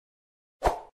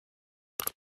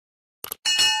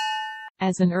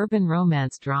As an urban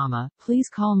romance drama, Please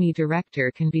Call Me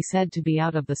Director can be said to be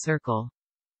out of the circle.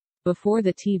 Before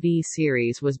the TV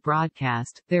series was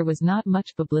broadcast, there was not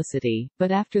much publicity,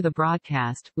 but after the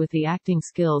broadcast, with the acting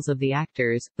skills of the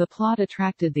actors, the plot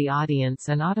attracted the audience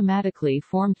and automatically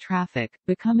formed traffic,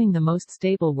 becoming the most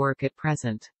stable work at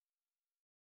present.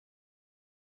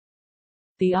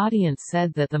 The audience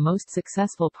said that the most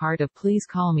successful part of Please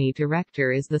Call Me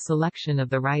Director is the selection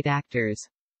of the right actors.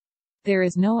 There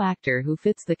is no actor who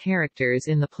fits the characters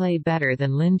in the play better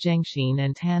than Lin Zhengxin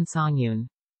and Tan Songyun.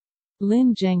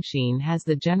 Lin Zhengxin has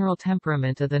the general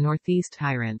temperament of the Northeast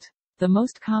tyrant. The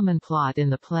most common plot in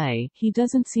the play, he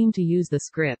doesn't seem to use the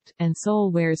script, and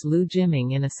Seoul wears Lu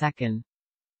Jiming in a second.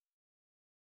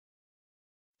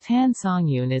 Tan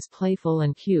Songyun is playful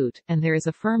and cute, and there is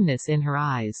a firmness in her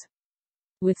eyes.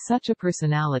 With such a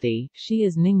personality, she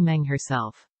is Ning Meng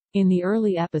herself. In the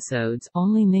early episodes,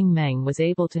 only Ning Meng was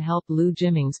able to help Lu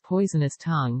Jiming's poisonous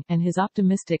tongue, and his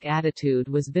optimistic attitude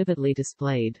was vividly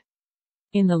displayed.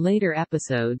 In the later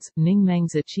episodes, Ning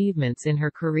Meng's achievements in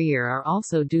her career are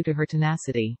also due to her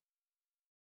tenacity.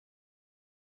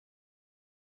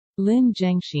 Lin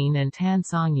Zhengxin and Tan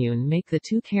Songyun make the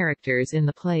two characters in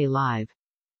the play live.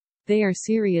 They are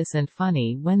serious and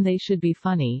funny when they should be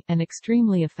funny, and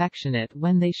extremely affectionate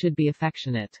when they should be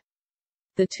affectionate.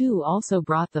 The two also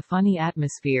brought the funny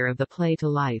atmosphere of the play to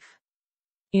life.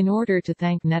 In order to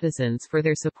thank netizens for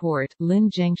their support, Lin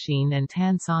Zhengxin and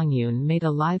Tan Songyun made a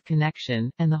live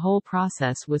connection, and the whole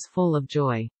process was full of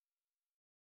joy.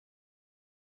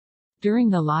 During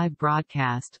the live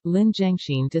broadcast, Lin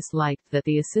Zhengxin disliked that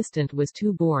the assistant was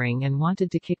too boring and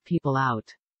wanted to kick people out.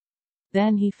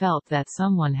 Then he felt that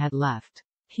someone had left.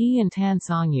 He and Tan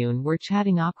Songyun were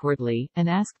chatting awkwardly, and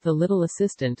asked the little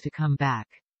assistant to come back.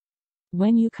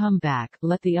 When you come back,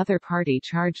 let the other party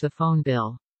charge the phone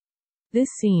bill. This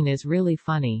scene is really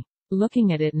funny.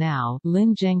 Looking at it now,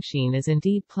 Lin Zhengxin is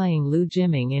indeed playing Lu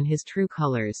Jiming in his true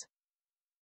colors.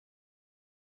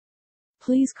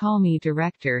 Please Call Me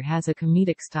Director has a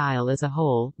comedic style as a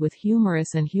whole, with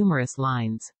humorous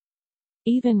lines.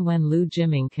 Even when Lu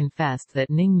Jiming confessed that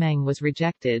Ning Meng was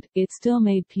rejected, it still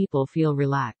made people feel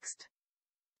relaxed.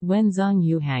 When Zheng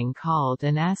Yuhang called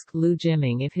and asked Lu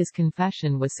Jiming if his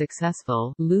confession was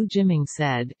successful, Lu Jiming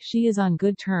said, "She is on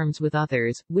good terms with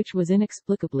others," which was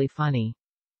inexplicably funny.